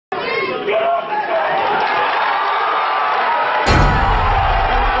This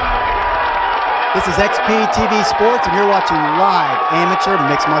is XPTV Sports, and you're watching live amateur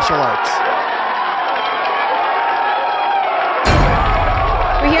mixed martial arts.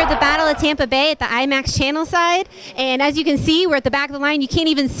 We're here at the Battle of Tampa Bay at the IMAX channel side, and as you can see, we're at the back of the line. You can't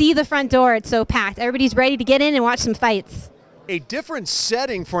even see the front door. It's so packed. Everybody's ready to get in and watch some fights. A different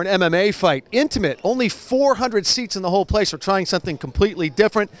setting for an MMA fight. Intimate, only 400 seats in the whole place. We're trying something completely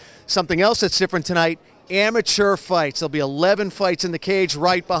different. Something else that's different tonight, amateur fights. There'll be 11 fights in the cage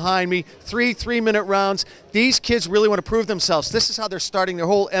right behind me, 3 3-minute rounds. These kids really want to prove themselves. This is how they're starting their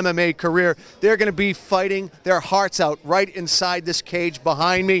whole MMA career. They're going to be fighting their hearts out right inside this cage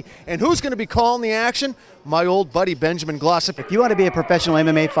behind me. And who's going to be calling the action? My old buddy Benjamin Glossip. If you want to be a professional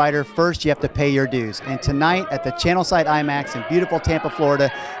MMA fighter, first you have to pay your dues. And tonight at the Channelside IMAX in beautiful Tampa,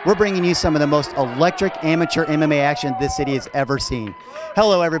 Florida, we're bringing you some of the most electric amateur MMA action this city has ever seen.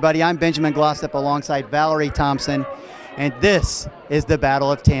 Hello everybody, I'm Benjamin Glossip alongside Valerie Thompson, and this is the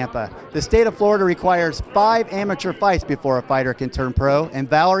Battle of Tampa. The state of Florida requires 5 amateur fights before a fighter can turn pro, and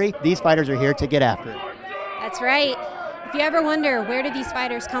Valerie, these fighters are here to get after it. That's right. If you ever wonder where do these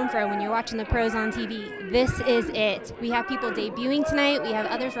fighters come from when you're watching the pros on TV, this is it. We have people debuting tonight. We have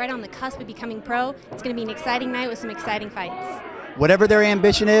others right on the cusp of becoming pro. It's going to be an exciting night with some exciting fights. Whatever their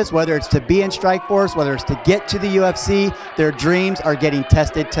ambition is, whether it's to be in Strikeforce, whether it's to get to the UFC, their dreams are getting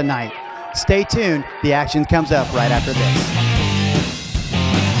tested tonight. Stay tuned. The action comes up right after this.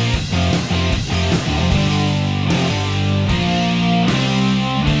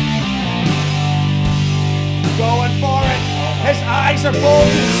 Going for it. His eyes are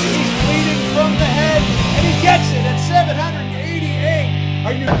bulging. He's bleeding from the head, and he gets it at 788.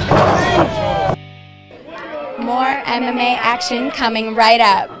 Are you kidding me? More MMA action coming right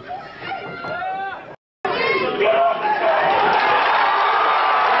up.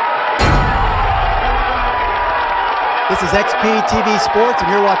 This is XPTV Sports,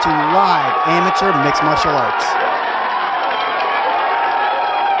 and you're watching live amateur mixed martial arts.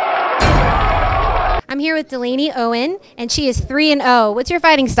 I'm here with Delaney Owen, and she is 3-0. What's your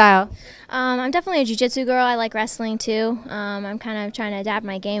fighting style? I'm definitely a jiu-jitsu girl. I like wrestling too. I'm kind of trying to adapt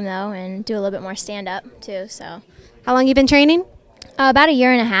my game though and do a little bit more stand-up too. So, how long you been training? About 1.5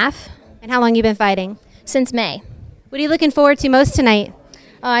 years. And how long you been fighting? Since May. What are you looking forward to most tonight?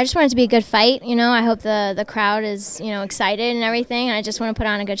 I just want it to be a good fight. You know, I hope the crowd is excited and everything. And I just want to put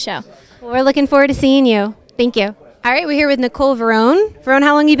on a good show. Well, we're looking forward to seeing you. Thank you. All right, we're here with Nicole Verone. Verone,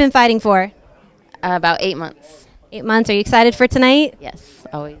 how long you been fighting for? About 8 months. 8 months. Are you excited for tonight? Yes,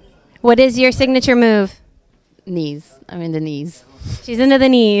 always. What is your signature move? Knees. I'm in the knees. She's into the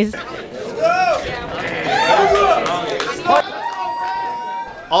knees.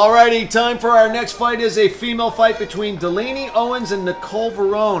 Alrighty, time for our next fight is a female fight between Delaney Owens and Nicole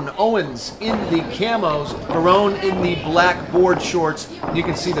Verone. Owens in the camos, Verone in the black board shorts. You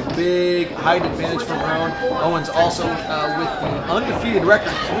can see the big height advantage for Verone. Owens also with the undefeated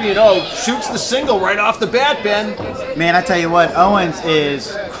record 3-0, shoots the single right off the bat, Ben. Man, I tell you what, Owens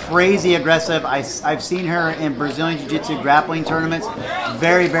is crazy aggressive. I've seen her in Brazilian Jiu-Jitsu grappling tournaments.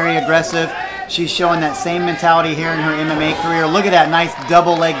 Very, very aggressive. She's showing that same mentality here in her MMA career. Look at that nice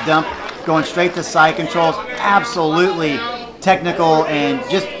double leg dump going straight to side controls. Absolutely technical and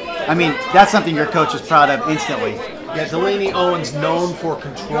just, I mean, that's something your coach is proud of instantly. Yeah, Delaney Owens known for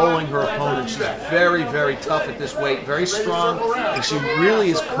controlling her opponent. She's very, very tough at this weight, very strong, and she really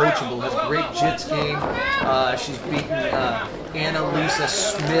is coachable, has great jits game. She's beaten Annalisa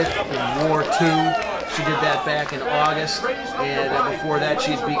Smith in War 2. She did that back in August, and before that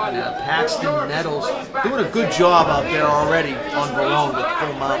she had beaten Paxton Nettles. Doing a good job out there already on Verone with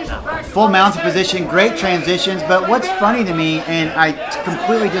full mount now. Full mounted position, great transitions, but what's funny to me, and I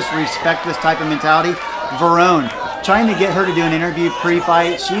completely just respect this type of mentality, Verone, trying to get her to do an interview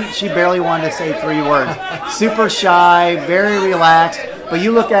pre-fight, she barely wanted to say 3 words. Super shy, very relaxed, but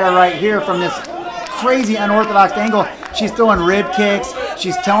you look at her right here from this crazy unorthodox angle, she's throwing rib kicks,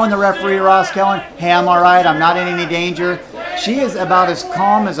 she's telling the referee Ross Kellen, hey, I'm all right, I'm not in any danger. She is about as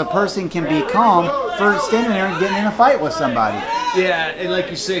calm as a person can be calm for standing there and getting in a fight with somebody. Yeah, and like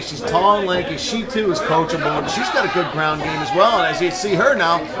you say, she's tall and lanky. She too is coachable, and she's got a good ground game as well. And as you see her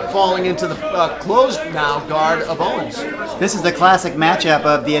now falling into the closed now guard of Owens. This is the classic matchup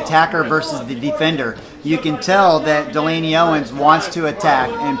of the attacker versus the defender. You can tell that Delaney Owens wants to attack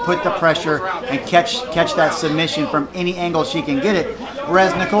and put the pressure and catch that submission from any angle she can get it.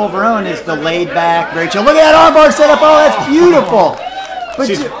 Whereas Nicole Verone is the laid back, very chill. Look at that armbar setup. Oh, that's beautiful. But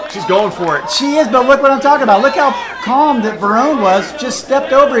she's going for it. She is, but look what I'm talking about. Look how calm that Verone was, just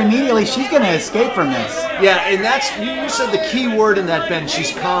stepped over immediately. She's going to escape from this. Yeah, and that's, you said the key word in that, Ben.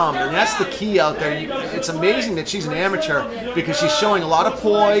 She's calm, and that's the key out there. It's amazing that she's an amateur because she's showing a lot of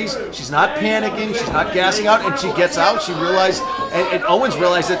poise. She's not panicking. She's not gassing out, and she gets out. She realized, and Owens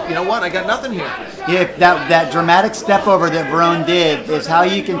realized that, you know what, I got nothing here. Yeah, that dramatic step over that Verone did is how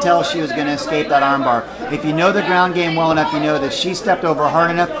you can tell she was going to escape that armbar. If you know the ground game well enough, you know that she stepped over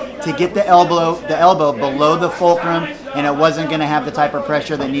hard enough to get the elbow below the fulcrum, and it wasn't going to have the type of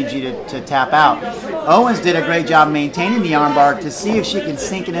pressure that needs you to tap out. Owens did a great job maintaining the armbar to see if she can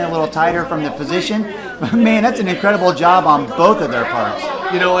sink it in a little tighter from the position. Man, that's an incredible job on both of their parts.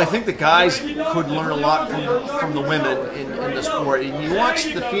 You know, I think the guys could learn a lot from the women in the sport. And you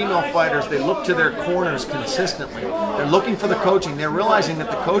watch the female fighters, they look to their corners consistently. They're looking for the coaching. They're realizing that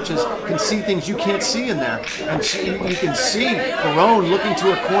the coaches can see things you can't see in there. And you can see Verone looking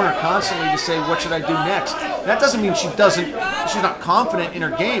to her corner constantly to say, what should I do next? That doesn't mean she's not confident in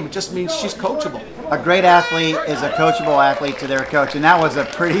her game. It just means she's coachable. A great athlete is a coachable athlete to their coach, and that was a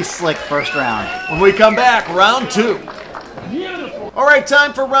pretty slick first round. When we come back, round two. All right,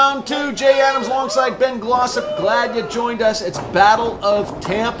 time for round two. Jay Adams alongside Ben Glossop. Glad you joined us. It's Battle of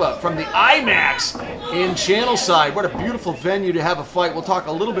Tampa from the IMAX in Channelside. What a beautiful venue to have a fight. We'll talk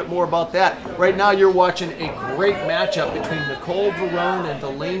a little bit more about that. Right now, you're watching a great matchup between Nicole Verone and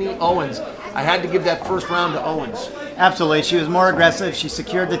Delaney Owens. I had to give that first round to Owens. Absolutely. She was more aggressive. She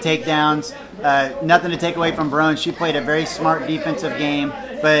secured the takedowns. Nothing to take away from Verone. She played a very smart defensive game.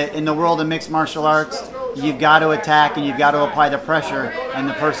 But in the world of mixed martial arts, you've got to attack and you've got to apply the pressure. And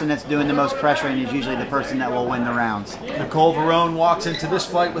the person that's doing the most pressuring is usually the person that will win the rounds. Nicole Verone walks into this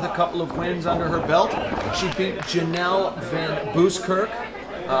fight with a couple of wins under her belt. She beat Janelle Van Buskirk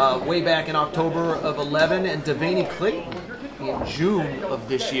way back in October of 11 and Devaney Clayton in June of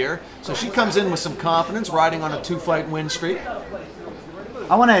this year. So she comes in with some confidence, riding on a 2-fight win streak.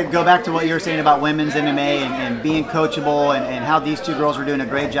 I want to go back to what you were saying about women's MMA and being coachable and how these two girls are doing a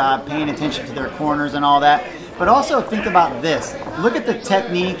great job paying attention to their corners and all that. But also think about this. Look at the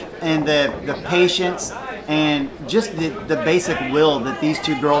technique and the patience and just the basic will that these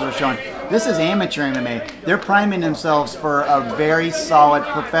two girls are showing. This is amateur MMA. They're priming themselves for a very solid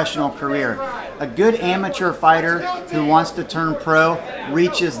professional career. A good amateur fighter who wants to turn pro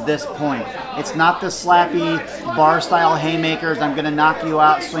reaches this point. It's not the slappy bar-style haymakers. I'm going to knock you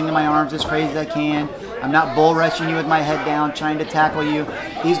out, swinging my arms as crazy as I can. I'm not bull rushing you with my head down, trying to tackle you.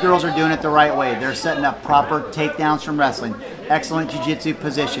 These girls are doing it the right way. They're setting up proper takedowns from wrestling, excellent jiu-jitsu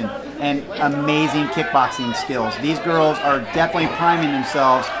position, and amazing kickboxing skills. These girls are definitely priming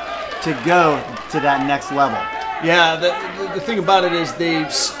themselves to go to that next level. Yeah, the thing about it is they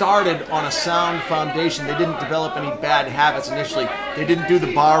started on a sound foundation. They didn't develop any bad habits initially. They didn't do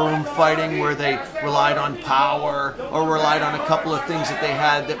the barroom fighting where they relied on power or relied on a couple of things that they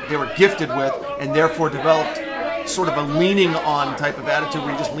had that they were gifted with and therefore developed sort of a leaning on type of attitude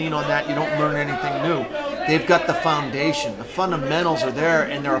where you just lean on that, you don't learn anything new. They've got the foundation. The fundamentals are there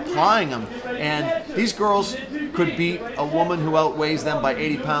and they're applying them. And these girls could beat a woman who outweighs them by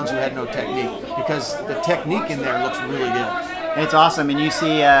 80 pounds who had no technique because the technique in there looks really good. It's awesome, and you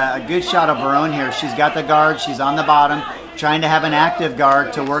see a good shot of Verone here. She's got the guard, she's on the bottom, trying to have an active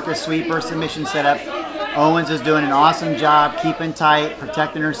guard to work a sweep or submission setup. Owens is doing an awesome job keeping tight,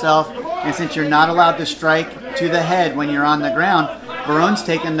 protecting herself, and since you're not allowed to strike to the head when you're on the ground, Verone's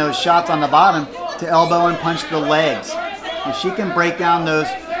taking those shots on the bottom to elbow and punch the legs. If she can break down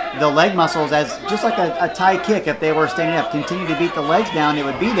the leg muscles as just like a Thai kick if they were standing up, continue to beat the legs down, it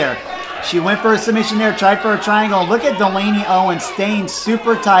would be there. She went for a submission there, tried for a triangle. Look at Delaney Owens staying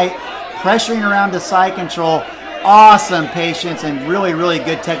super tight, pressuring around to side control. Awesome patience and really, really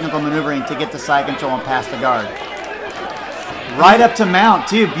good technical maneuvering to get to side control and pass the guard. Right up to mount,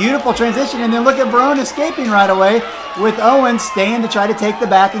 too. Beautiful transition. And then look at Verone escaping right away with Owens staying to try to take the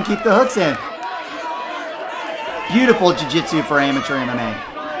back and keep the hooks in. Beautiful jiu-jitsu for amateur MMA.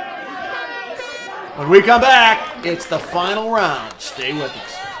 When we come back, it's the final round. Stay with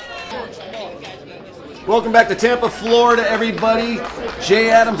us. Welcome back to Tampa, Florida, everybody. Jay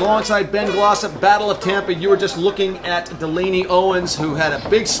Adams alongside Ben Glossop, Battle of Tampa. You were just looking at Delaney Owens, who had a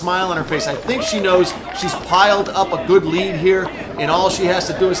big smile on her face. I think she knows she's piled up a good lead here, and all she has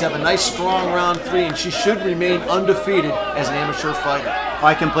to do is have a nice, strong round 3, and she should remain undefeated as an amateur fighter.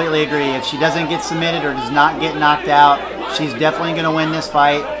 I completely agree. If she doesn't get submitted or does not get knocked out, she's definitely going to win this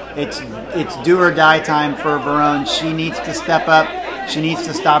fight. It's do or die time for Verone. She needs to step up. She needs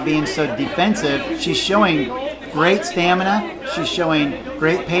to stop being so defensive. She's showing great stamina. She's showing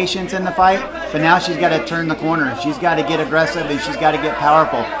great patience in the fight. But now she's got to turn the corner. She's got to get aggressive and she's got to get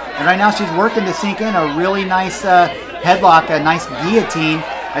powerful. And right now she's working to sink in a really nice headlock, a nice guillotine.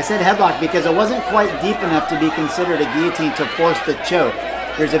 I said headlock because it wasn't quite deep enough to be considered a guillotine to force the choke.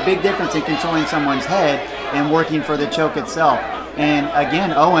 There's a big difference in controlling someone's head and working for the choke itself. And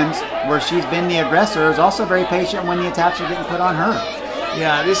again, Owens, where she's been the aggressor, is also very patient when the attacks are getting put on her.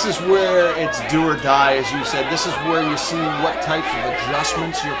 Yeah, this is where it's do or die, as you said. This is where you see what types of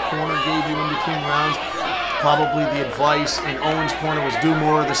adjustments your corner gave you in between rounds. Probably the advice in Owens' corner was do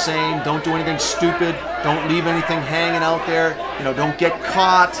more of the same. Don't do anything stupid. Don't leave anything hanging out there. You know, don't get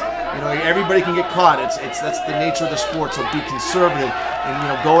caught. You know, everybody can get caught. That's the nature of the sport. So be conservative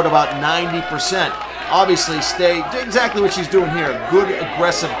and go at about 90%. Obviously, do exactly what she's doing here. Good,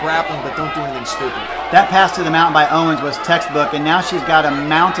 aggressive grappling, but don't do anything stupid. That pass to the mount by Owens was textbook, and now she's got a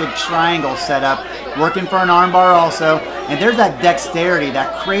mounted triangle set up, working for an armbar also. And there's that dexterity,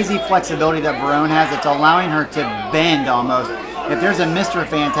 that crazy flexibility that Verone has that's allowing her to bend almost. If there's a Mr.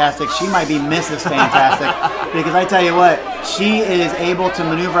 Fantastic, she might be Mrs. Fantastic. Because I tell you what, she is able to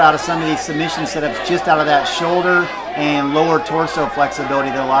maneuver out of some of these submission setups just out of that shoulder and lower torso flexibility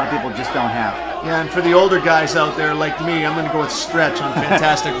that a lot of people just don't have. Yeah, and for the older guys out there like me, I'm going to go with stretch on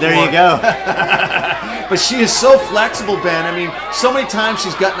Fantastic There Four. you go. But she is so flexible, Ben. I mean, so many times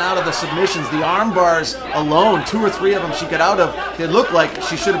she's gotten out of the submissions. The arm bars alone, 2 or 3 of them she got out of, they look like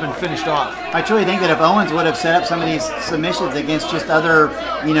she should have been finished off. I truly think that if Owens would have set up some of these submissions against just other,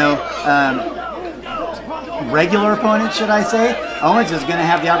 regular opponents, should I say, Owens is going to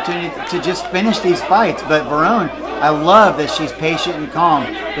have the opportunity to just finish these fights. But Verone, I love that she's patient and calm,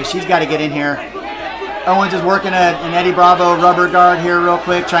 but she's got to get in here. Owens is working an Eddie Bravo rubber guard here real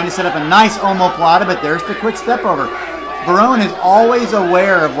quick, trying to set up a nice omoplata, but there's the quick step over. Verone is always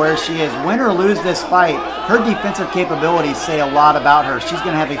aware of where she is. Win or lose this fight, her defensive capabilities say a lot about her. She's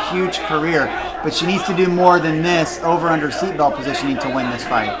going to have a huge career, but she needs to do more than this over-under seatbelt positioning to win this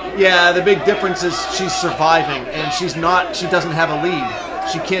fight. Yeah, the big difference is she's surviving, and she doesn't have a lead.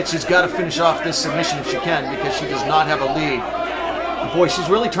 She's got to finish off this submission if she can, because she does not have a lead. Boy, she's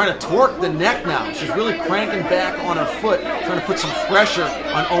really trying to torque the neck now. She's really cranking back on her foot, trying to put some pressure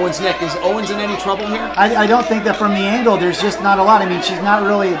on Owens' neck. Is Owens in any trouble here? I don't think that from the angle, there's just not a lot. I mean, she's not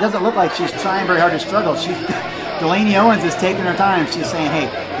really, it doesn't look like she's trying very hard to struggle. Delaney Owens is taking her time. She's saying, hey,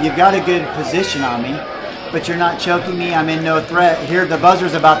 you've got a good position on me, but you're not choking me. I'm in no threat. Here, the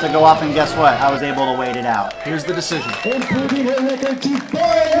buzzer's about to go off, and guess what? I was able to wait it out. Here's the decision.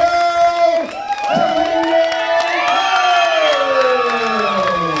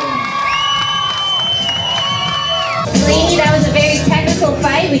 That was a very technical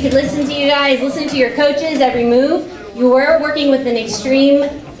fight. We could listen to you guys, listen to your coaches, every move. You were working with an extreme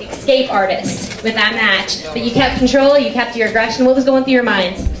escape artist with that match, but you kept control, you kept your aggression. What was going through your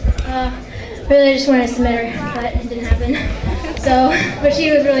minds? Really just wanted to submit her, but it didn't happen. But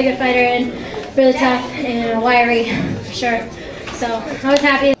she was a really good fighter and really tough and wiry, for sure. So I was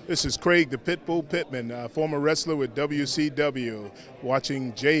happy. This is Craig the Pitbull Pittman, former wrestler with WCW,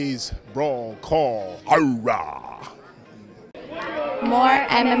 watching Jay's Brawl Call. Hurrah! More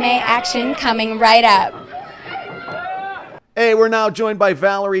MMA action coming right up. Hey, we're now joined by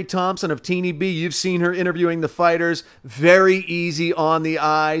Valerie Thompson of Teeny B. You've seen her interviewing the fighters. Very easy on the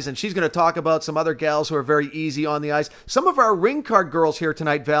eyes, and she's going to talk about some other gals who are very easy on the eyes. Some of our ring card girls here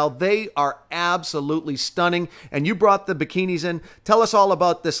tonight, Val, they are absolutely stunning, and you brought the bikinis in. Tell us all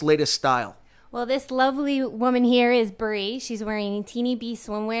about this latest style. Well, this lovely woman here is Brie. She's wearing Teeny B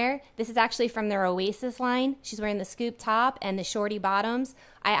swimwear. This is actually from their Oasis line. She's wearing the scoop top and the shorty bottoms.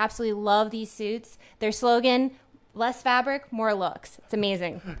 I absolutely love these suits. Their slogan, less fabric, more looks. It's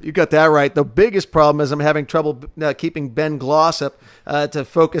amazing. You got that right. The biggest problem is I'm having trouble keeping Ben Glossop to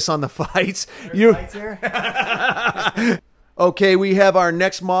focus on the fights. Okay, we have our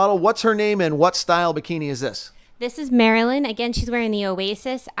next model. What's her name and what style bikini is this? This is Marilyn. Again, she's wearing the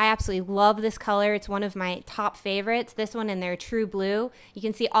Oasis. I absolutely love this color. It's one of my top favorites. This one in their true blue. You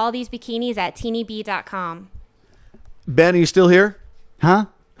can see all these bikinis at teenyb.com. Ben, are you still here? Huh?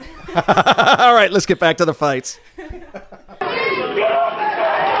 All right, let's get back to the fights.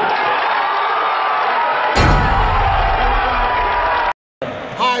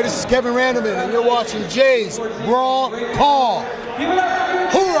 Hi, this is Kevin Randleman, and you're watching Jay's Brawl Call.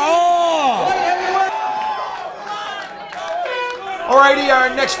 Hoorah! Alrighty, our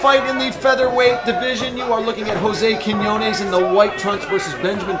next fight in the featherweight division, you are looking at Jose Quinones in the white trunks versus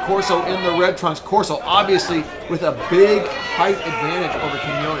Benjamin Corso in the red trunks. Corso, obviously, with a big height advantage over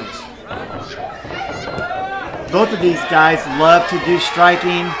Quinones. Both of these guys love to do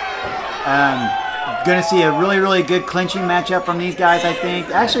striking. Going to see a really, really good clinching matchup from these guys, I think.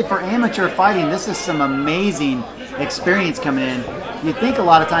 Actually, for amateur fighting, this is some amazing experience coming in. You think a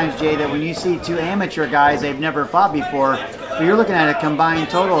lot of times, Jay, that when you see two amateur guys, they've never fought before, but you're looking at a combined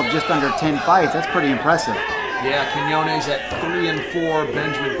total of just under 10 fights. That's pretty impressive. Yeah, Quinones at 3-4,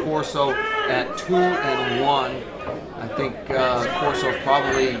 Benjamin Corso at 2-1. I think Corso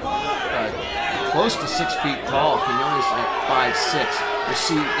probably close to 6 feet tall. Quinones at 5'6". We'll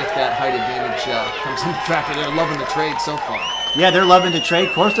see if that height advantage comes into factor. They're loving the trade so far. Yeah, they're loving to trade.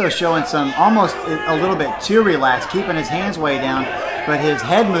 Corso is showing some almost a little bit too relaxed, keeping his hands way down, but his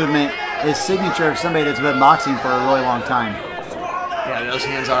head movement is signature of somebody that's been boxing for a really long time. Yeah, those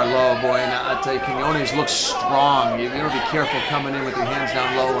hands are low, boy, and I'll tell you, Quinones looks strong. You gotta be careful coming in with your hands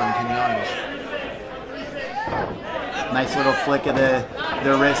down low on Quinones. Nice little flick of the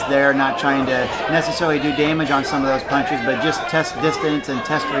wrist there, not trying to necessarily do damage on some of those punches, but just test distance and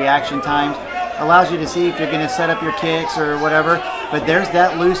test reaction times. Allows you to see if you're going to set up your kicks or whatever. But there's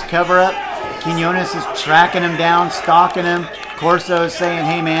that loose cover-up. Quinones is tracking him down, stalking him. Corso is saying,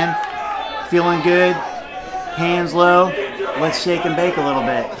 hey man, feeling good, hands low, let's shake and bake a little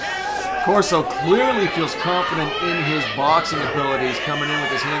bit. Corso clearly feels confident in his boxing abilities, coming in with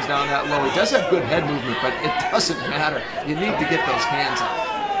his hands down that low. He does have good head movement, but it doesn't matter. You need to get those hands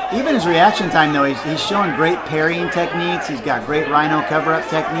up. Even his reaction time, though, he's showing great parrying techniques. He's got great rhino cover-up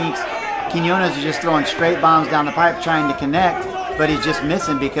techniques. Quinones is just throwing straight bombs down the pipe trying to connect, but he's just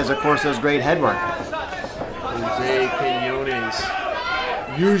missing because of Corso's great head work. Jose Quinones,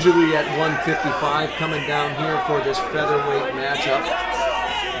 usually at 155, coming down here for this featherweight matchup.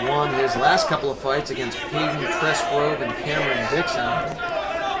 Won his last couple of fights against Peyton Tresgrove and Cameron Dixon.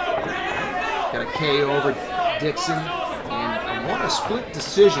 Got a KO over Dixon, and won a split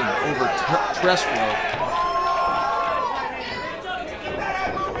decision over Tresgrove.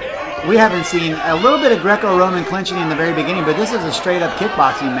 We haven't seen a little bit of Greco-Roman clinching in the very beginning, but this is a straight-up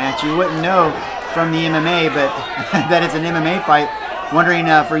kickboxing match. You wouldn't know from the MMA, but that it's an MMA fight. Wondering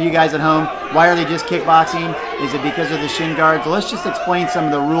for you guys at home, why are they just kickboxing? Is it because of the shin guards? Let's just explain some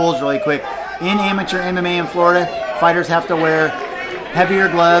of the rules really quick. In amateur MMA in Florida, fighters have to wear heavier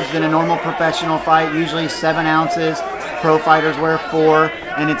gloves than a normal professional fight, usually 7 ounces. Pro fighters wear 4,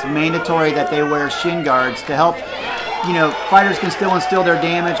 and it's mandatory that they wear shin guards to help. You know, fighters can still instill their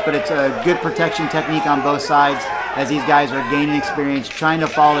damage, but it's a good protection technique on both sides as these guys are gaining experience, trying to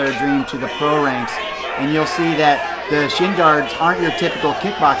follow their dream to the pro ranks. And you'll see that the shin guards aren't your typical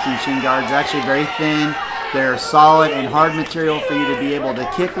kickboxing shin guards. They're actually very thin. They're solid and hard material for you to be able to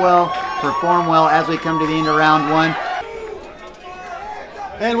kick well, perform well as we come to the end of round 1.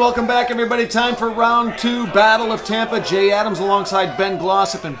 And welcome back, everybody. Time for round 2, Battle of Tampa. Jay Adams alongside Ben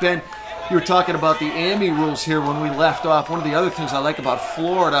Glossop. And Ben, you were talking about the AMI rules here when we left off. One of the other things I like about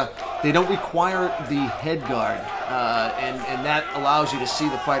Florida, they don't require the head guard, and that allows you to see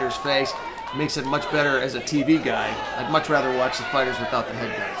the fighter's face. It makes it much better as a TV guy. I'd much rather watch the fighters without the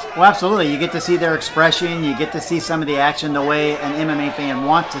head guards. Well, absolutely. You get to see their expression. You get to see some of the action the way an MMA fan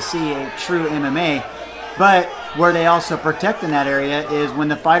wants to see a true MMA. But where they also protect in that area is when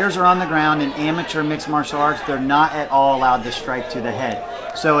the fighters are on the ground in amateur mixed martial arts, they're not at all allowed to strike to the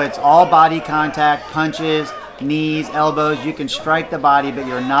head. So it's all body contact, punches, knees, elbows. You can strike the body, but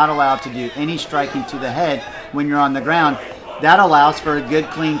you're not allowed to do any striking to the head when you're on the ground. That allows for a good,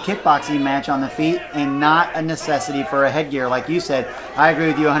 clean kickboxing match on the feet and not a necessity for a headgear. Like you said, I agree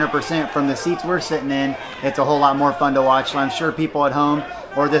with you 100%. From the seats we're sitting in, it's a whole lot more fun to watch. So I'm sure people at home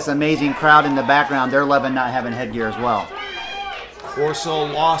or this amazing crowd in the background, they're loving not having headgear as well. Corso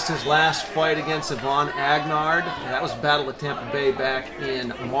lost his last fight against Yvonne Agnard. That was Battle of Tampa Bay back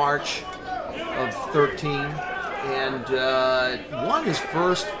in March of 13. And won his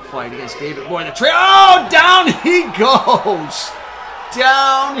first fight against David Boy in the trail. Oh, down he goes.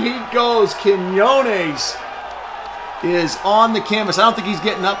 Down he goes. Quinones is on the canvas. I don't think he's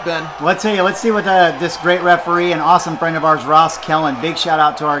getting up, Ben. Let's see what this great referee and awesome friend of ours, Ross Kellen, big shout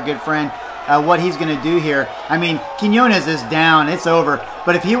out to our good friend, what he's going to do here. I mean, Quinones is down. It's over.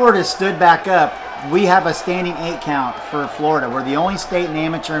 But if he were to stood back up, we have a standing 8 count for Florida. We're the only state in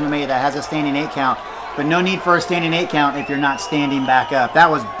amateur MMA that has a standing 8 count. But no need for a standing 8 count if you're not standing back up. That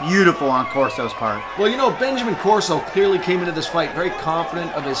was beautiful on Corso's part. Well, you know, Benjamin Corso clearly came into this fight very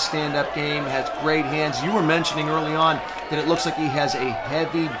confident of his stand-up game, has great hands. You were mentioning early on that it looks like he has a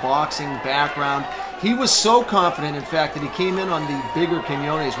heavy boxing background. He was so confident, in fact, that he came in on the bigger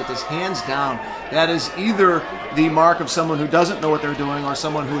Quinones with his hands down. That is either the mark of someone who doesn't know what they're doing or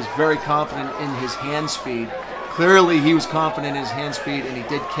someone who is very confident in his hand speed. Clearly, he was confident in his hand speed, and he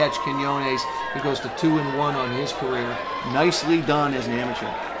did catch Quinones. He goes to 2-1 on his career. Nicely done as an amateur.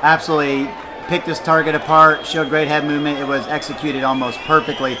 Absolutely. picked his target apart, showed great head movement. It was executed almost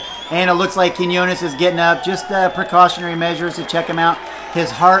perfectly. And it looks like Quinones is getting up. Just precautionary measures to check him out. His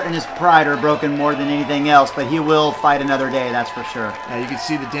heart and his pride are broken more than anything else, but he will fight another day, that's for sure. Yeah, you can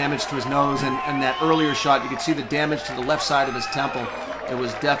see the damage to his nose, and that earlier shot, you can see the damage to the left side of his temple. It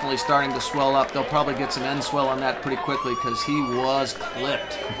was definitely starting to swell up. They'll probably get some end swell on that pretty quickly because he was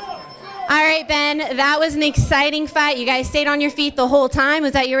clipped. All right, Ben, that was an exciting fight. You guys stayed on your feet the whole time.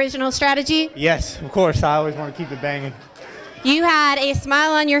 Was that your original strategy? Yes, of course. I always want to keep it banging. You had a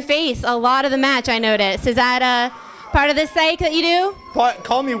smile on your face a lot of the match, I noticed. Is that part of the psych that you do?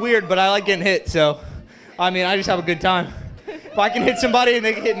 Call me weird, but I like getting hit, so, I mean, I just have a good time. If I can hit somebody and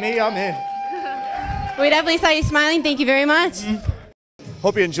they can hit me, I'm in. We definitely saw you smiling. Thank you very much.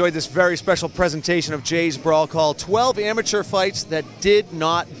 Hope you enjoyed this very special presentation of Jay's Brawl Call. 12 amateur fights that did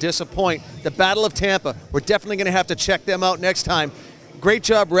not disappoint. The Battle of Tampa. We're definitely going to have to check them out next time. Great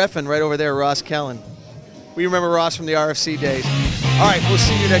job reffing right over there, Ross Kellen. We remember Ross from the RFC days. All right, we'll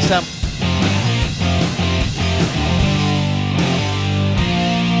see you next time.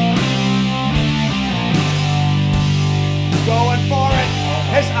 Going for it.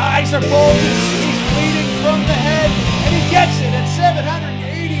 His eyes are bulging. He's bleeding from the head, and he gets it at 788.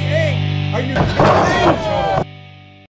 Are you kidding me?